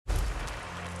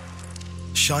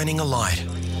shining a light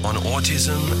on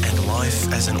autism and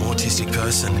life as an autistic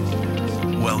person.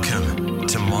 Welcome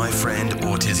to My Friend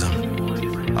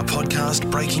Autism, a podcast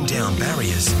breaking down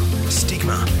barriers,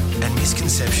 stigma, and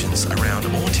misconceptions around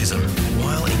autism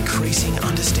while increasing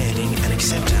understanding and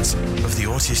acceptance of the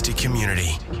autistic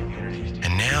community.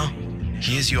 And now,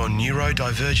 here's your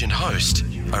neurodivergent host,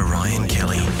 Orion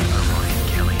Kelly.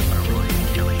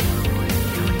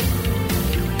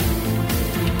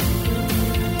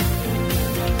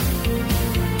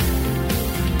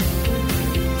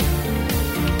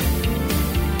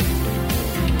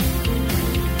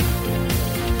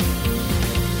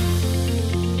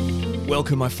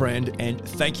 Welcome, my friend, and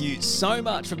thank you so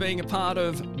much for being a part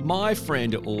of My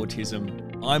Friend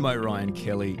Autism. I'm Orion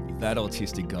Kelly, that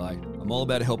autistic guy. I'm all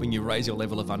about helping you raise your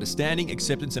level of understanding,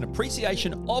 acceptance, and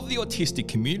appreciation of the autistic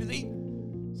community.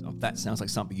 So if that sounds like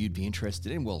something you'd be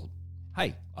interested in, well,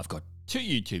 hey, I've got 2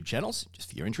 YouTube channels, just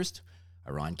for your interest.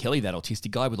 Orion Kelly, that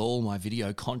autistic guy with all my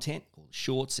video content, all the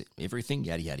shorts, everything,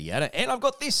 yada, yada, yada. And I've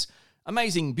got this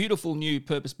amazing, beautiful, new,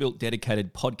 purpose-built,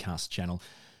 dedicated podcast channel,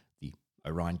 the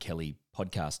Orion Kelly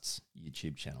Podcasts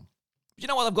YouTube channel. But you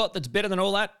know what I've got that's better than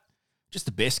all that? Just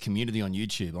the best community on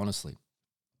YouTube, honestly.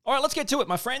 All right, let's get to it,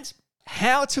 my friends.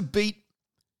 How to beat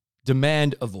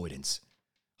demand avoidance.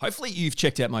 Hopefully you've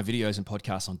checked out my videos and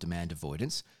podcasts on demand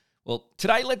avoidance. Well,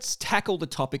 today let's tackle the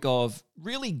topic of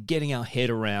really getting our head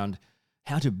around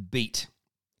how to beat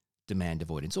demand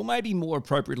avoidance, or maybe more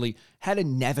appropriately, how to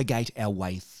navigate our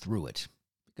way through it.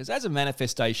 Because as a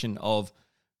manifestation of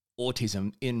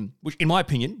autism, which in my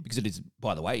opinion, because it is,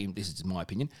 by the way, this is my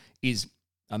opinion, is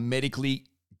a medically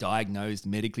diagnosed,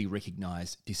 medically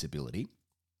recognized disability.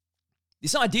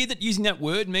 This idea that using that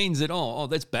word means that, oh,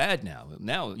 that's bad now.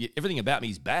 Now everything about me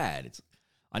is bad.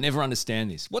 I never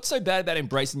understand this. What's so bad about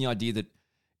embracing the idea that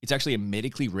it's actually a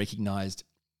medically recognized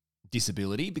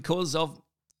disability because of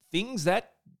things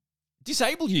that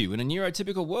disable you in a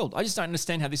neurotypical world? I just don't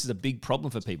understand how this is a big problem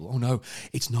for people. Oh no,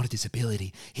 it's not a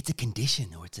disability, it's a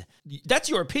condition, or that's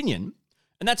your opinion,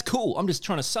 and that's cool. I'm just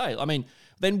trying to say,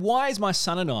 then why is my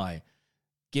son and I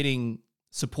getting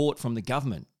support from the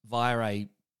government via a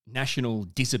national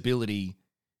disability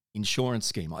insurance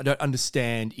scheme? I don't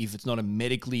understand. If it's not a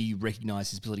medically recognized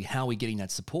disability, how are we getting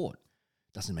that support?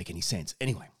 Doesn't make any sense.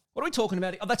 Anyway, what are we talking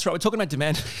about? Oh, that's right. We're talking about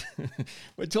demand.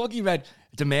 We're talking about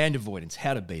demand avoidance,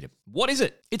 how to beat it. What is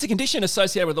it? It's a condition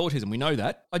associated with autism. We know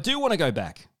that. I do want to go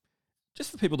back,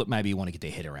 just for people that maybe want to get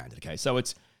their head around it, okay? So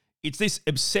it's this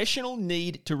obsessional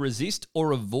need to resist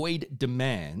or avoid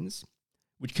demands,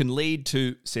 which can lead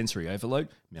to sensory overload,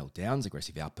 meltdowns,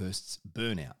 aggressive outbursts,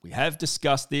 burnout. We have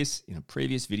discussed this in a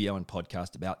previous video and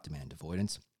podcast about demand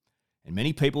avoidance. And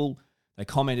many people, they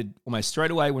commented almost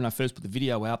straight away when I first put the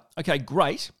video out, okay,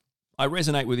 great, I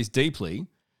resonate with this deeply,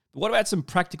 but what about some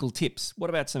practical tips? What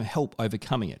about some help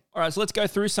overcoming it? All right, so let's go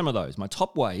through some of those. My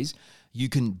top ways you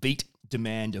can beat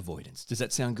demand avoidance. Does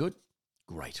that sound good?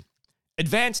 Great.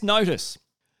 Advance notice.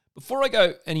 Before I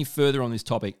go any further on this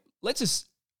topic, let's just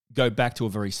go back to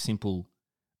a simple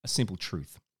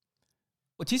truth.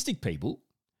 Autistic people,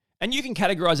 and you can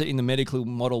categorize it in the medical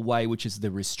model way, which is the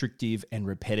restrictive and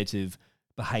repetitive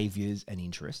behaviors and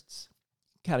interests.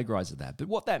 Categorize it that. But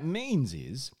what that means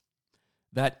is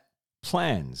that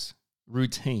plans,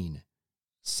 routine,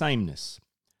 sameness,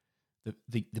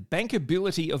 the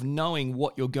bankability of knowing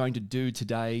what you're going to do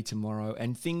today, tomorrow,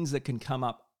 and things that can come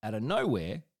up out of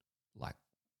nowhere, like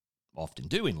often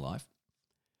do in life,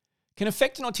 can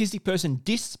affect an autistic person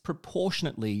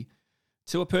disproportionately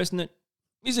to a person that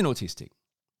isn't autistic.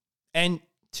 And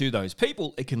to those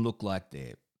people, it can look like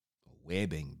we're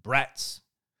being brats,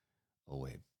 or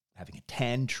we're having a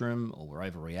tantrum, or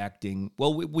we're overreacting.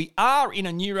 Well, we are in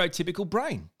a neurotypical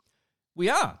brain. We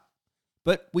are.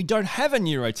 But we don't have a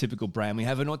neurotypical brain. We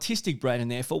have an autistic brain,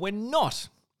 and therefore we're not.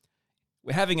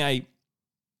 We're having a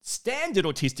standard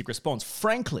autistic response,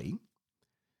 frankly,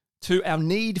 to our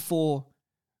need for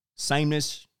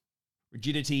sameness,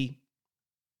 rigidity,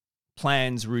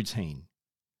 plans, routine.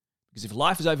 Because if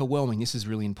life is overwhelming, this is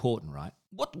really important, right?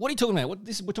 What are you talking about?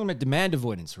 We're talking about demand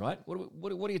avoidance, right?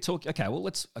 What are you talking? Okay, well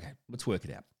let's work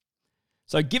it out.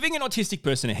 So giving an autistic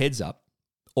person a heads up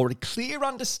or a clear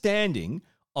understanding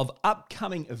of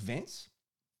upcoming events,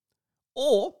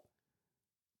 or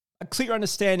a clear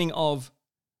understanding of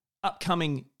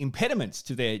upcoming impediments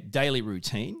to their daily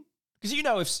routine. Because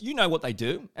you know what they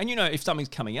do, and you know if something's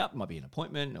coming up, it might be an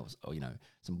appointment or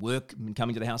some work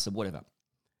coming to the house or whatever.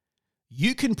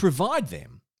 You can provide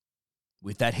them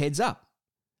with that heads up,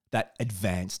 that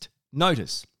advanced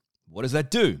notice. What does that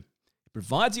do? It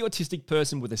provides the autistic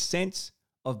person with a sense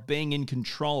of being in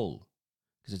control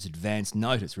because it's advanced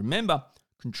notice. Remember,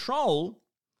 control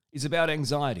is about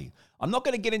anxiety. I'm not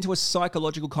going to get into a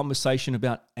psychological conversation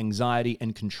about anxiety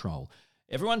and control.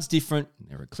 Everyone's different.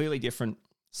 There are clearly different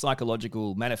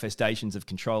psychological manifestations of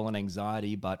control and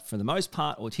anxiety, but for the most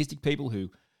part, autistic people who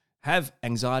have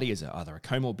anxiety as either a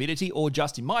comorbidity or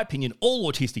just, in my opinion,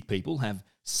 all autistic people have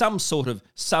some sort of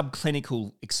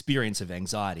subclinical experience of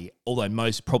anxiety, although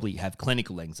most probably have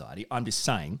clinical anxiety. I'm just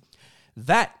saying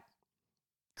that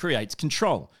creates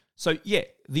control. So yeah,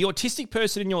 the autistic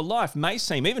person in your life may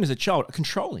seem, even as a child,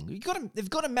 controlling. They've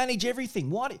got to manage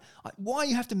everything. Why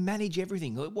you have to manage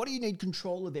everything? Why do you need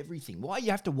control of everything? Why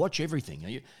you have to watch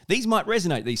everything? These might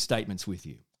resonate, these statements with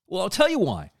you. Well, I'll tell you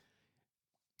why.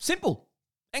 Simple.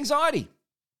 Anxiety.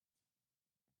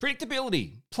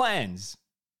 Predictability. Plans.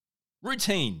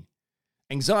 Routine.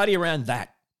 Anxiety around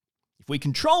that. If we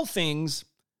control things,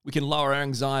 we can lower our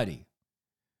anxiety.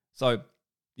 So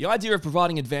the idea of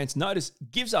providing advance notice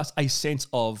gives us a sense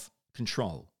of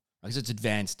control, because it's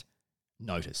advanced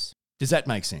notice. Does that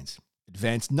make sense?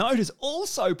 Advanced notice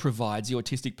also provides the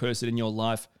autistic person in your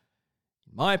life,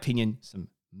 in my opinion, some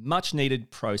much needed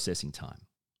processing time.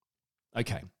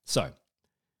 Okay, so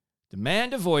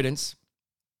demand avoidance,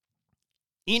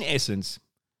 in essence,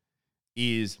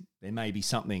 is there may be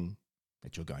something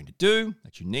that you're going to do,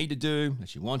 that you need to do,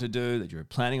 that you want to do, that you're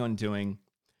planning on doing,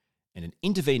 and an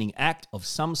intervening act of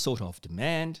some sort of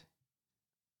demand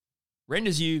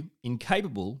renders you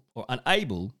incapable or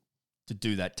unable to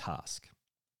do that task.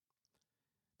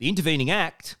 The intervening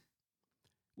act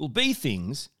will be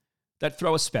things that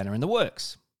throw a spanner in the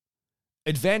works.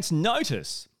 Advance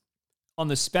notice on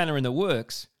the spanner in the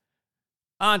works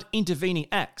aren't intervening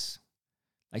acts.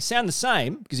 They sound the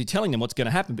same because you're telling them what's going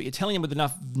to happen, but you're telling them with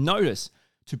enough notice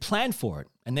to plan for it.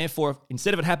 And therefore,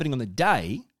 instead of it happening on the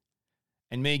day,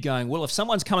 and me going, well, if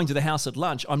someone's coming to the house at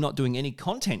lunch, I'm not doing any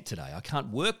content today. I can't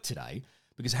work today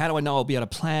because how do I know I'll be able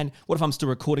to plan? What if I'm still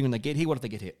recording when they get here? What if they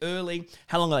get here early?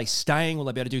 How long are they staying? Will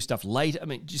they be able to do stuff later? I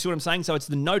mean, do you see what I'm saying? So it's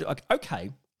the note, like, okay,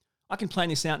 I can plan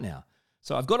this out now.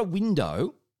 So I've got a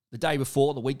window the day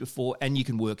before, the week before, and you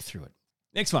can work through it.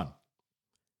 Next one,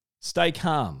 stay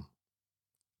calm.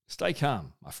 Stay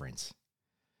calm, my friends.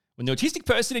 When the autistic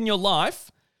person in your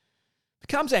life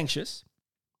becomes anxious,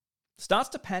 starts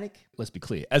to panic, let's be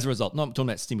clear, as a result, not talking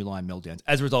about stimuli and meltdowns,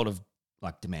 as a result of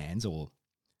like demands or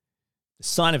the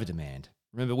sign of a demand.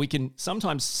 Remember, we can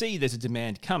sometimes see there's a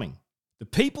demand coming. The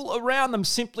people around them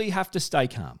simply have to stay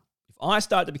calm. If I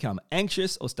start to become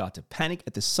anxious or start to panic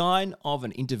at the sign of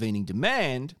an intervening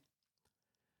demand,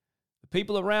 the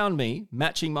people around me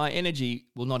matching my energy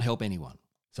will not help anyone.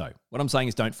 So what I'm saying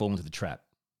is don't fall into the trap.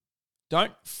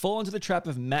 Don't fall into the trap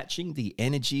of matching the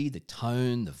energy, the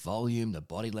tone, the volume, the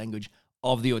body language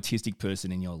of the autistic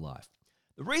person in your life.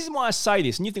 The reason why I say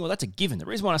this, and you think, well, that's a given. The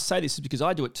reason why I say this is because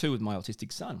I do it too with my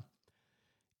autistic son.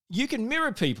 You can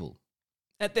mirror people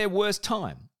at their worst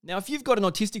time. Now, if you've got an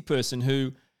autistic person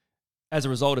who, as a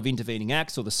result of intervening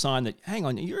acts or the sign that, hang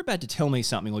on, you're about to tell me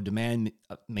something or demand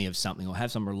me of something or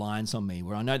have some reliance on me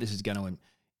where I know this is going to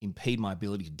impede my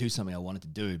ability to do something I wanted to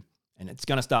do, and I'm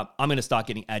going to start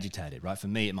getting agitated, right? For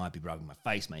me, it might be rubbing my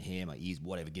face, my hair, my ears,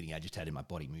 whatever, getting agitated, my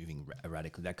body moving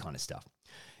erratically, that kind of stuff.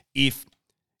 If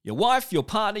your wife, your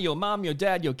partner, your mum, your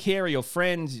dad, your carer, your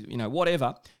friends,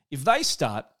 whatever, if they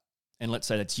start, and let's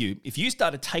say that's you, if you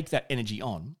start to take that energy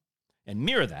on and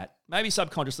mirror that, maybe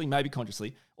subconsciously, maybe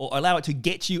consciously, or allow it to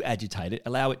get you agitated,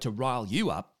 allow it to rile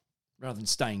you up rather than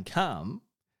staying calm,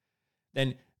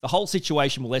 then the whole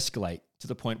situation will escalate to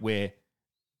the point where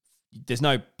there's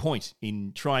no point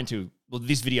in trying to, well,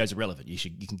 this video is irrelevant.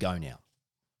 You can go now.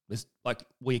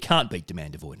 You can't beat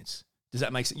demand avoidance. Does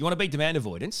that make sense? You want to beat demand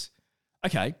avoidance?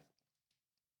 Okay.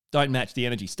 Don't match the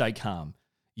energy. Stay calm.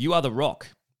 You are the rock,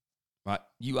 right?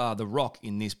 You are the rock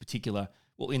in this particular,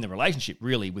 in the relationship,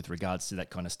 really, with regards to that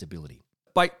kind of stability.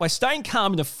 By staying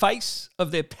calm in the face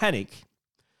of their panic,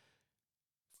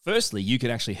 firstly, you can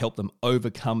actually help them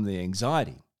overcome their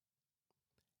anxiety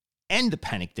and the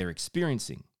panic they're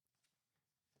experiencing.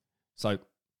 So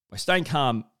by staying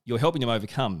calm, you're helping them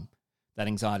overcome that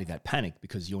anxiety, that panic,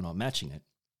 because you're not matching it.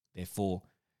 Therefore,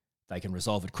 they can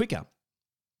resolve it quicker.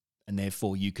 And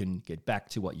therefore, you can get back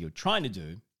to what you're trying to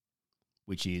do,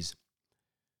 which is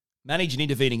manage an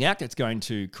intervening act that's going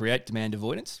to create demand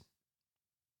avoidance,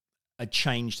 a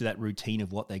change to that routine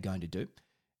of what they're going to do,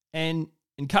 and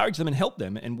encourage them and help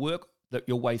them and work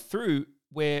your way through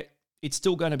where it's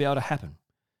still going to be able to happen.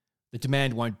 The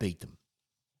demand won't beat them.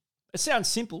 It sounds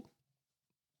simple,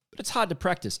 but it's hard to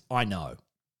practice, I know.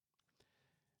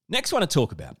 Next one to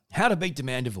talk about, how to beat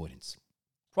demand avoidance.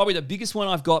 Probably the biggest one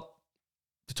I've got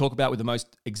to talk about with the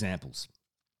most examples.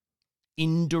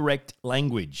 Indirect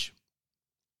language.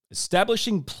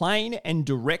 establishing plain and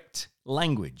direct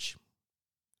language.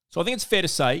 So I think it's fair to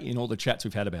say, in all the chats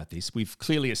we've had about this, we've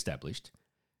clearly established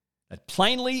that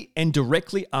plainly and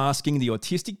directly asking the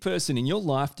autistic person in your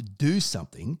life to do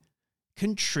something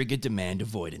can trigger demand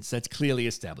avoidance. That's clearly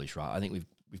established, right? I think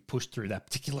we've pushed through that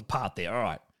particular part there. All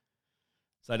right.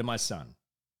 Say to my son,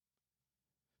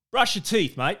 brush your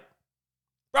teeth, mate.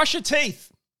 Brush your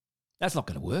teeth. That's not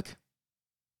going to work.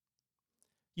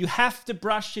 You have to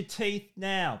brush your teeth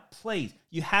now, please.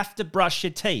 You have to brush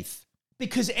your teeth.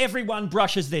 Because everyone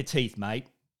brushes their teeth, mate.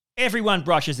 Everyone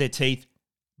brushes their teeth.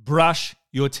 Brush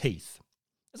your teeth.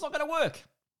 It's not going to work.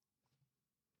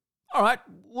 All right,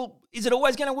 well, is it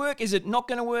always going to work? Is it not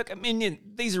going to work? I mean,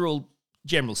 these are all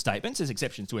general statements. There's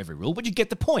exceptions to every rule, but you get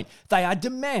the point. They are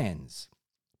demands.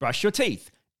 Brush your teeth.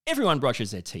 Everyone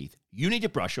brushes their teeth. You need to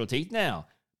brush your teeth now.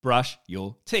 Brush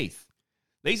your teeth.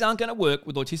 These aren't going to work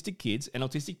with autistic kids and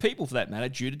autistic people, for that matter,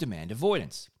 due to demand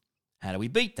avoidance. How do we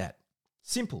beat that?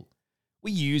 Simple.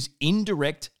 We use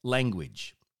indirect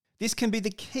language. This can be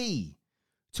the key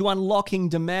to unlocking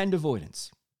demand avoidance.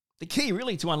 The key,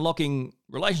 really, to unlocking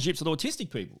relationships with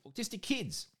autistic people, autistic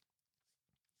kids.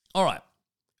 All right,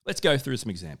 let's go through some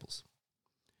examples.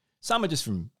 Some are just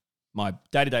from my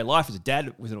day-to-day life as a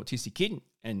dad with an autistic kid,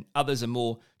 and others are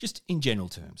more just in general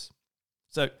terms.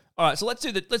 So, all right, so let's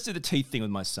do the teeth thing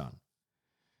with my son.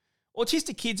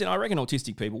 Autistic kids, and I reckon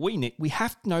autistic people, we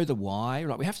have to know the why,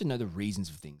 right? We have to know the reasons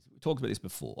for things. We talked about this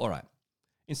before. All right.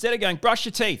 Instead of going, brush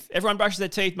your teeth. Everyone brushes their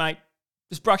teeth, mate.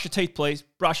 Just brush your teeth, please.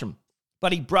 Brush them.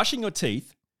 Buddy, brushing your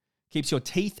teeth keeps your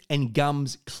teeth and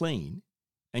gums clean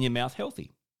and your mouth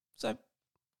healthy. So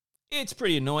it's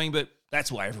pretty annoying, but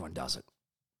that's why everyone does it.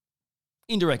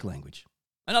 Indirect language.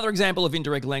 Another example of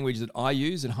indirect language that I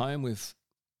use at home with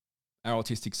our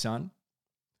autistic son.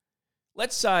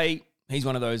 Let's say he's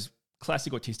one of those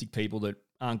classic autistic people that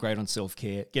aren't great on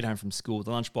self-care, get home from school,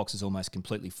 the lunchbox is almost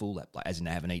completely full, as in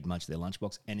they haven't eaten much of their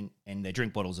lunchbox, and their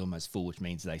drink bottle's almost full, which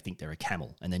means they think they're a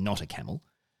camel, and they're not a camel.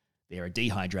 They're a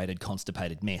dehydrated,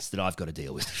 constipated mess that I've got to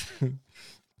deal with.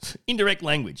 Indirect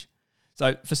language.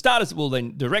 So for starters, well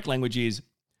then, direct language is,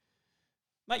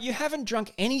 mate, you haven't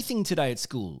drunk anything today at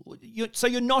school. So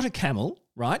you're not a camel,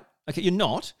 right? Okay, you're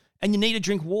not, and you need to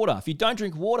drink water. If you don't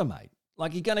drink water, mate,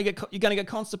 like you're gonna get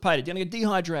constipated, you're gonna get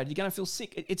dehydrated, you're gonna feel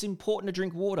sick. It's important to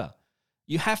drink water.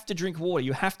 You have to drink water.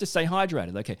 You have to stay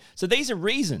hydrated. Okay, so these are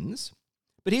reasons.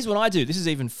 But here's what I do. This is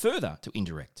even further to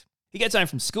indirect. He gets home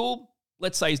from school.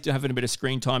 Let's say he's having a bit of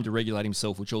screen time to regulate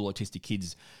himself, which all autistic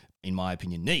kids, in my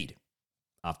opinion, need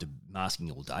after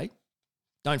masking all day.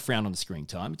 Don't frown on the screen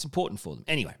time. It's important for them.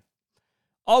 Anyway,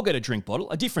 I'll get a drink bottle,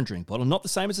 a different drink bottle, not the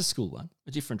same as the school one,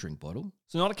 a different drink bottle.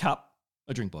 So not a cup,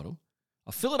 a drink bottle.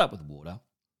 I'll fill it up with water.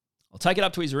 I'll take it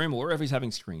up to his room or wherever he's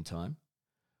having screen time.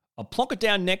 I'll plonk it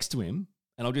down next to him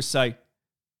and I'll just say,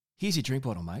 here's your drink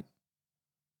bottle, mate.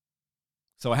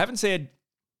 So I haven't said,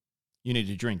 you need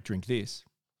to drink this.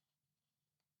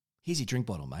 Here's your drink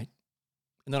bottle, mate.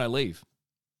 And then I leave.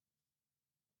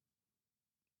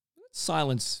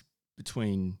 Silence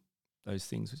between those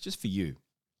things. It's just for you.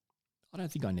 I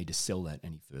don't think I need to sell that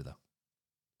any further.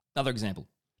 Another example.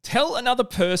 Tell another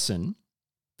person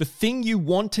the thing you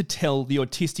want to tell the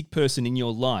autistic person in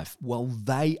your life while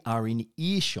they are in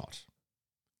earshot.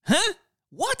 Huh?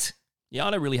 What? Yeah, I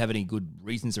don't really have any good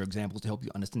reasons or examples to help you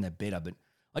understand that better, but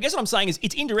I guess what I'm saying is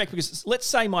it's indirect because let's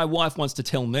say my wife wants to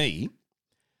tell me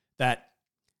that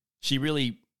she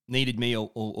really needed me or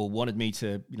wanted me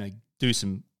to, do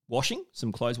some washing,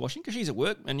 some clothes washing, because she's at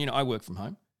work and, I work from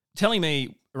home. Telling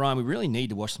me, Orion, we really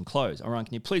need to wash some clothes. Orion,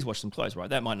 can you please wash some clothes,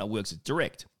 right? That might not work as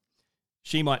direct.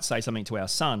 She might say something to our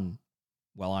son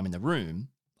while I'm in the room.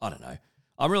 I don't know.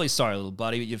 I'm really sorry, little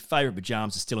buddy, but your favourite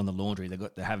pajamas are still in the laundry.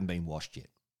 They haven't been washed yet.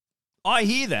 I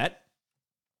hear that.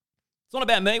 It's not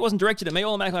about me. It wasn't directed at me.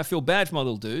 Automatically, I feel bad for my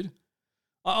little dude.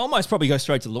 I almost probably go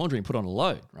straight to the laundry and put on a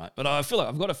load, right? But I feel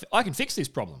like I can fix this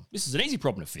problem. This is an easy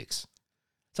problem to fix.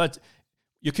 So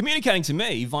you're communicating to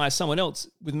me via someone else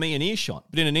with me in earshot,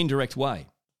 but in an indirect way.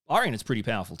 I reckon it's pretty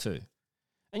powerful too.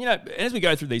 And, as we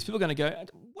go through these, people are going to go,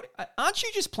 aren't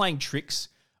you just playing tricks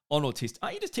on autistic?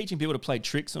 Aren't you just teaching people to play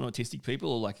tricks on autistic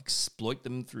people or exploit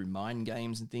them through mind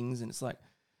games and things? And it's like,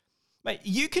 mate,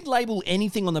 you could label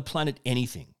anything on the planet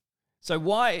anything. So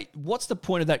what's the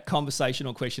point of that conversation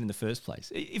or question in the first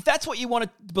place? If that's what you want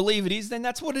to believe it is, then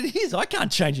that's what it is. I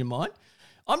can't change your mind.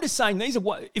 I'm just saying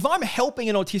if I'm helping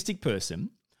an autistic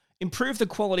person improve the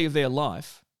quality of their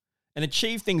life and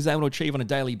achieve things they want to achieve on a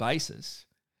daily basis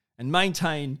and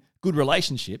maintain good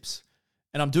relationships,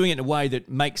 and I'm doing it in a way that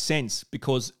makes sense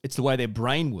because it's the way their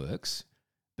brain works,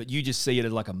 but you just see it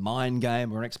as like a mind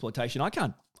game or an exploitation, I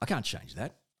can't change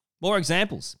that. More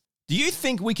examples. Do you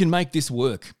think we can make this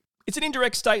work? It's an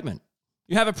indirect statement.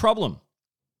 You have a problem.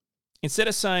 Instead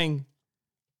of saying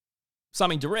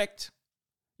something direct,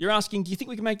 you're asking, do you think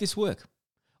we can make this work?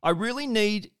 I really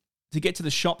need to get to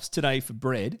the shops today for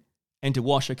bread and to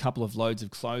wash a couple of loads of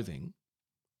clothing.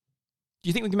 Do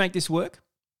you think we can make this work?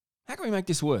 How can we make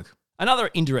this work? Another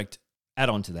indirect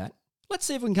add-on to that. Let's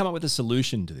see if we can come up with a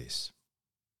solution to this.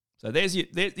 So this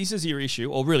is your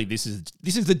issue, or really this is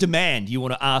the demand you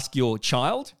want to ask your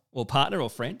child or partner or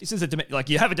friend. This is like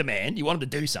you have a demand, you want them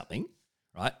to do something,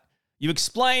 right? You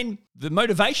explain the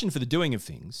motivation for the doing of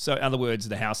things. So in other words,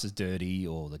 the house is dirty,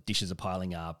 or the dishes are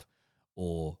piling up,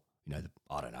 or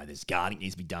I don't know, there's gardening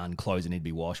needs to be done, clothes that need to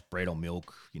be washed, bread or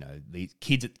milk. These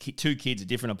two kids at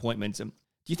different appointments. Do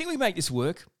you think we can make this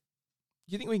work?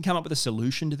 Do you think we can come up with a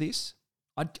solution to this?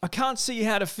 I can't see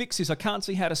how to fix this. I can't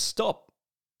see how to stop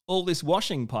all this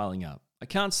washing piling up. I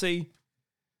can't see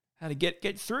how to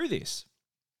get through this.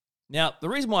 Now, the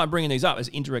reason why I'm bringing these up as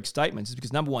indirect statements is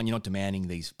because, number one, you're not demanding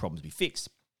these problems be fixed.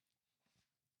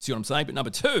 See what I'm saying? But number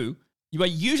two, you are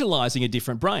utilizing a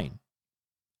different brain.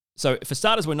 So for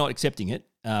starters, we're not accepting it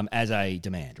as a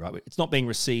demand, right? It's not being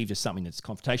received as something that's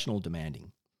confrontational or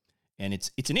demanding. And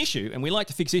it's an issue, and we like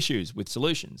to fix issues with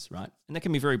solutions, right? And that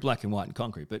can be very black and white and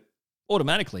concrete, but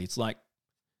automatically it's a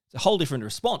whole different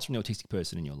response from the autistic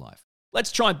person in your life.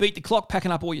 Let's try and beat the clock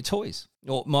packing up all your toys.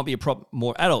 Or it might be a problem,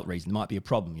 more adult reason. It might be a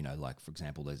problem, like, for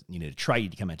example, you need a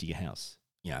trade to come out to your house.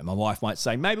 My wife might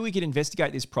say, maybe we could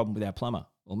investigate this problem with our plumber.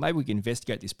 Or maybe we can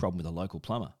investigate this problem with a local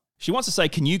plumber. She wants to say,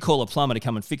 can you call a plumber to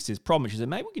come and fix this problem? She said,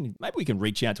 maybe we can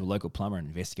reach out to a local plumber and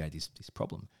investigate this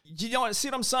problem. Do you see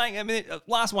what I'm saying? I mean,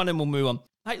 last one and we'll move on.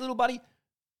 Hey, little buddy,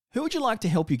 who would you like to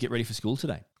help you get ready for school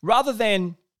today? Rather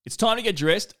than, it's time to get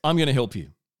dressed, I'm going to help you.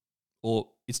 Or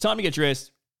it's time to get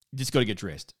dressed, you just got to get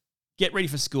dressed. Get ready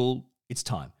for school, it's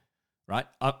time, right?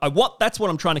 That's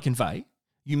what I'm trying to convey.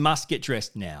 You must get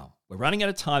dressed now. We're running out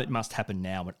of time. It must happen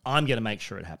now, and I'm going to make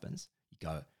sure it happens. You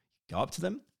go up to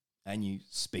them and you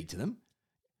speak to them.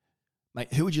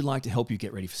 Mate, who would you like to help you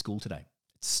get ready for school today?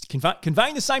 It's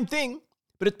conveying the same thing,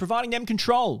 but it's providing them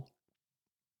control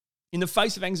in the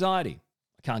face of anxiety.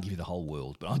 I can't give you the whole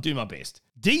world, but I'll do my best.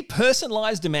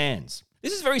 Depersonalized demands.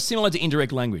 This is very similar to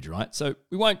indirect language, right? So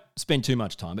we won't spend too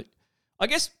much time, but I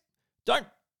guess don't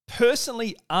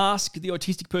personally ask the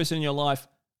autistic person in your life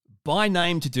by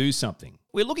name to do something.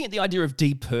 We're looking at the idea of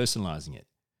depersonalizing it.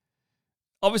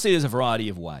 Obviously, there's a variety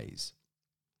of ways.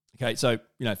 Okay, so,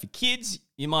 for kids,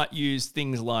 you might use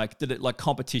things like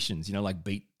competitions,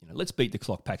 let's beat the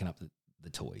clock packing up the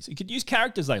toys. You could use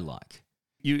characters they like.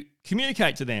 You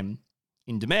communicate to them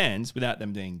in demands without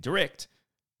them being direct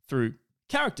through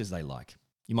characters they like.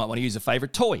 You might want to use a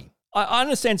favorite toy. I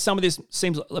understand some of this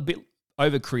seems a bit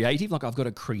over creative, like I've got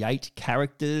to create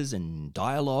characters and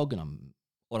dialogue, and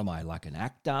what am I, like an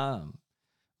actor? I'm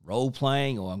role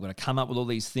playing, or I'm going to come up with all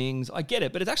these things. I get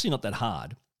it, but it's actually not that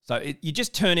hard. So you're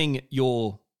just turning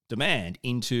your demand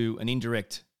into an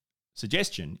indirect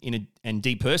suggestion and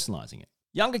depersonalizing it.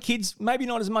 Younger kids, maybe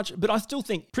not as much, but I still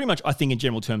think, I think in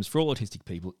general terms for all autistic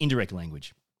people, indirect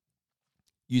language.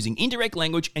 Using indirect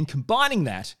language and combining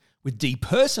that with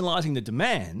depersonalizing the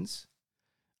demands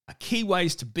are key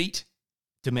ways to beat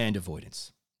demand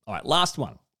avoidance. All right, last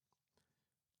one.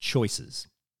 Choices.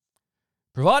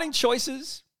 Providing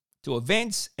choices to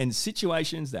events and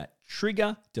situations that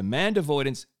trigger demand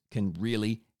avoidance can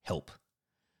really help.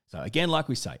 So again, like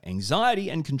we say, anxiety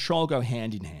and control go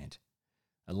hand in hand.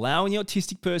 Allowing the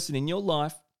autistic person in your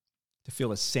life to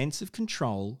feel a sense of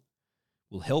control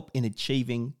will help in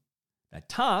achieving that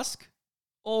task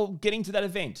or getting to that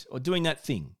event or doing that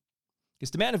thing.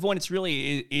 Because demand avoidance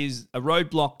really is a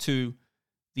roadblock to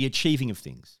the achieving of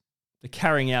things, the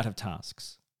carrying out of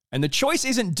tasks. And the choice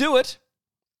isn't do it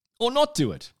or not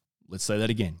do it. Let's say that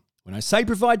again. When I say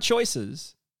provide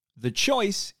choices, the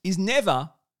choice is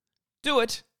never do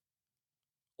it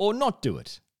or not do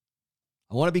it.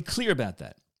 I want to be clear about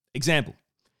that. Example,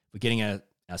 we're getting our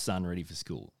son ready for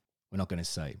school. We're not going to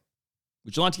say,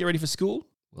 would you like to get ready for school?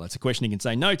 Well, that's a question he can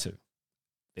say no to.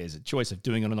 There's a choice of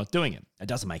doing it or not doing it. That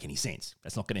doesn't make any sense.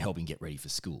 That's not going to help him get ready for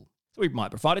school. So we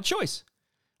might provide a choice.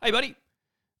 Hey, buddy,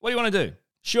 what do you want to do?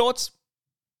 Shorts,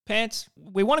 pants?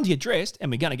 We want him to get dressed,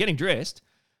 and we're going to get him dressed,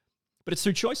 but it's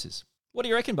through choices. What do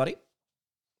you reckon, buddy?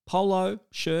 Polo,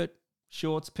 shirt,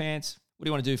 shorts, pants. What do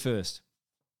you want to do first?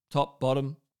 Top,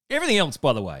 bottom? Everything else,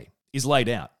 by the way, is laid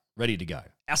out, ready to go.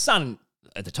 Our son,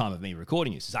 at the time of me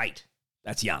recording this, is 8.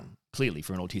 That's young, clearly,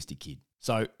 for an autistic kid.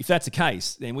 So if that's the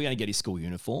case, then we're going to get his school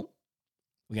uniform.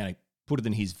 We're going to put it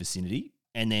in his vicinity,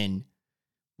 and then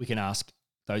we can ask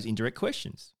those indirect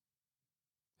questions.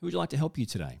 Who would you like to help you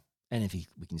today? and if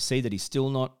we can see that he's still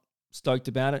not stoked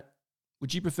about it,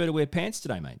 would you prefer to wear pants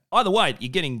today, mate? Either way, you're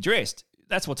getting dressed.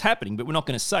 That's what's happening, but we're not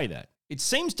going to say that. It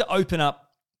seems to open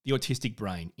up the autistic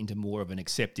brain into more of an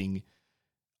accepting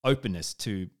openness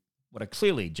to what are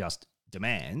clearly just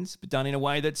demands, but done in a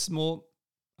way that's more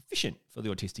efficient for the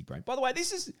autistic brain. By the way,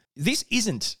 this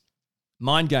isn't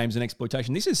mind games and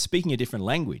exploitation. This is speaking a different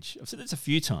language. I've said this a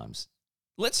few times.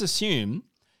 Let's assume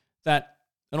that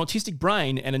an autistic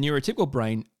brain and a neurotypical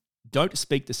brain don't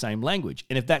speak the same language.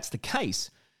 And if that's the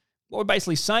case, what we're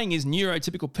basically saying is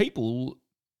neurotypical people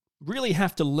really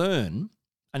have to learn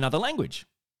another language.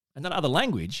 And that other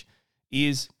language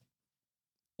is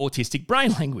autistic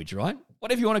brain language, right?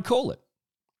 Whatever you want to call it.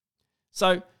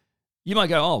 So you might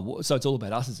go, oh, so it's all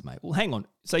about us, isn't it, mate? Well, hang on.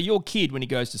 So your kid, when he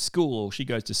goes to school or she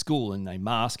goes to school and they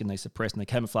mask and they suppress and they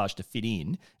camouflage to fit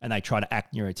in and they try to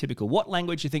act neurotypical, what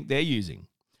language do you think they're using?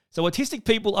 So autistic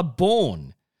people are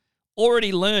born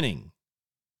already learning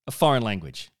a foreign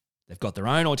language. They've got their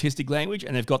own autistic language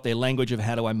and they've got their language of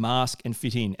how do I mask and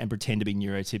fit in and pretend to be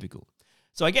neurotypical.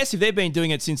 So I guess if they've been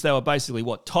doing it since they were basically,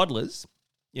 toddlers,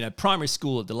 primary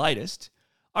school at the latest,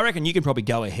 I reckon you can probably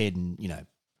go ahead and,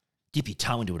 dip your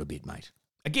toe into it a bit, mate.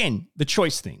 Again, the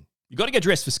choice thing. You've got to get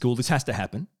dressed for school. This has to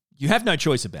happen. You have no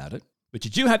choice about it, but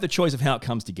you do have the choice of how it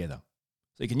comes together.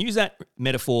 So you can use that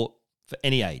metaphor for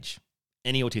any age,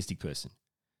 any autistic person.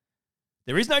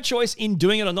 There is no choice in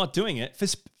doing it or not doing it for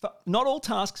not all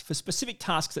tasks, for specific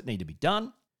tasks that need to be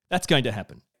done. That's going to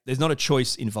happen. There's not a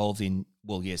choice involved in,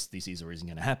 well, yes, this is or isn't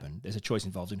going to happen. There's a choice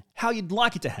involved in how you'd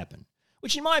like it to happen,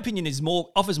 which in my opinion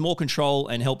offers more control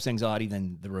and helps anxiety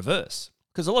than the reverse.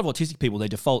 Because a lot of autistic people, their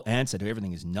default answer to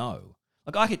everything is no.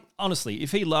 Like I could, honestly,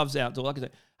 if he loves outdoor, I could say,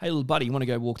 hey, little buddy, you want to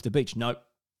go walk to the beach? No. Want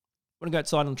to go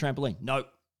outside on the trampoline? No.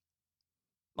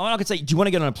 I could say, do you want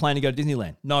to get on a plane and go to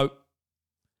Disneyland? No.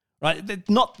 Right?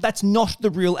 That's not the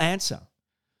real answer.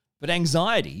 But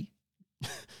anxiety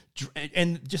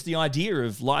and just the idea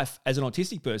of life as an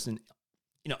autistic person,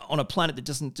 on a planet that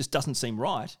just doesn't seem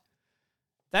right,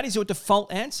 that is your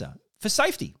default answer for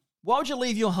safety. Why would you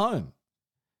leave your home?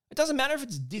 It doesn't matter if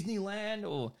it's Disneyland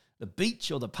or the beach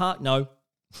or the park. No.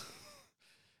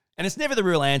 And it's never the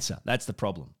real answer. That's the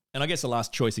problem. And I guess the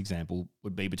last choice example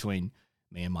would be between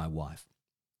me and my wife.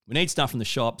 We need stuff from the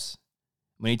shops.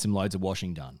 We need some loads of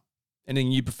washing done.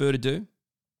 Anything you prefer to do?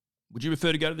 Would you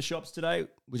prefer to go to the shops today?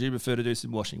 Would you prefer to do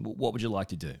some washing? What would you like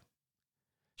to do?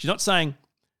 She's not saying,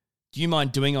 do you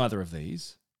mind doing either of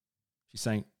these? She's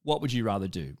saying, what would you rather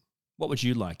do? What would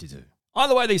you like to do?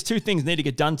 Either way, these two things need to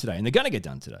get done today, and they're going to get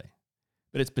done today.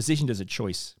 But it's positioned as a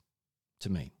choice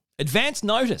to me. Advance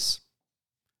notice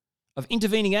of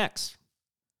intervening acts.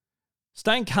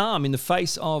 Staying calm in the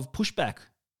face of pushback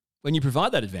when you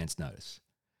provide that advance notice.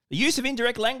 The use of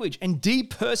indirect language and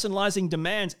depersonalizing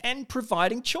demands and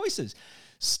providing choices.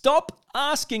 Stop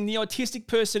asking the autistic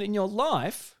person in your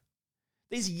life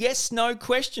these yes-no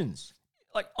questions.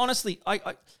 Like, honestly,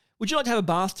 would you like to have a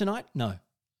bath tonight? No.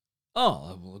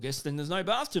 Oh, well, I guess then there's no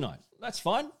bath tonight. That's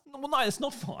fine. Well, no, that's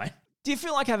not fine. Do you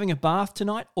feel like having a bath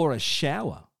tonight or a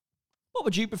shower? What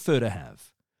would you prefer to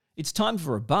have? It's time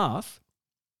for a bath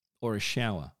or a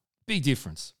shower. Big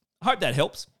difference. I hope that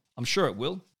helps. I'm sure it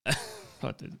will. I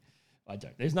don't.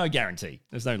 There's no guarantee.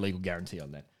 There's no legal guarantee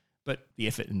on that. But the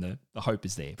effort and the hope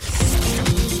is there.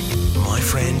 My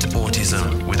Friend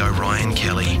Autism with Orion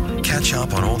Kelly. Catch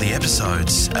up on all the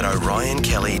episodes at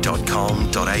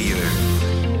orionkelly.com.au.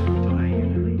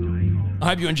 I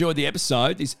hope you enjoyed the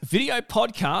episode. This video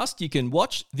podcast, you can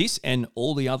watch this and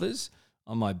all the others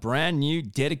on my brand new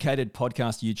dedicated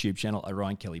podcast YouTube channel,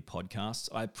 Orion Kelly Podcasts.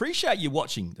 I appreciate you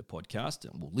watching the podcast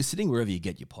or listening wherever you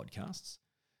get your podcasts.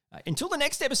 Until the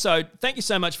next episode, thank you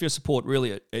so much for your support.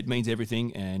 Really, it means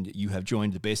everything, and you have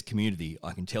joined the best community,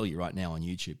 I can tell you right now, on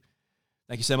YouTube.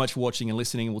 Thank you so much for watching and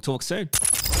listening, and we'll talk soon.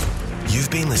 You've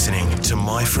been listening to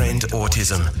My Friend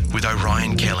Autism with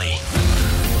Orion Kelly.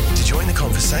 To join the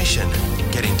conversation,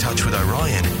 get in touch with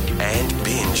Orion, and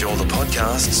binge all the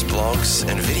podcasts, blogs,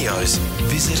 and videos,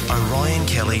 visit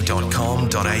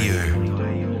orionkelly.com.au.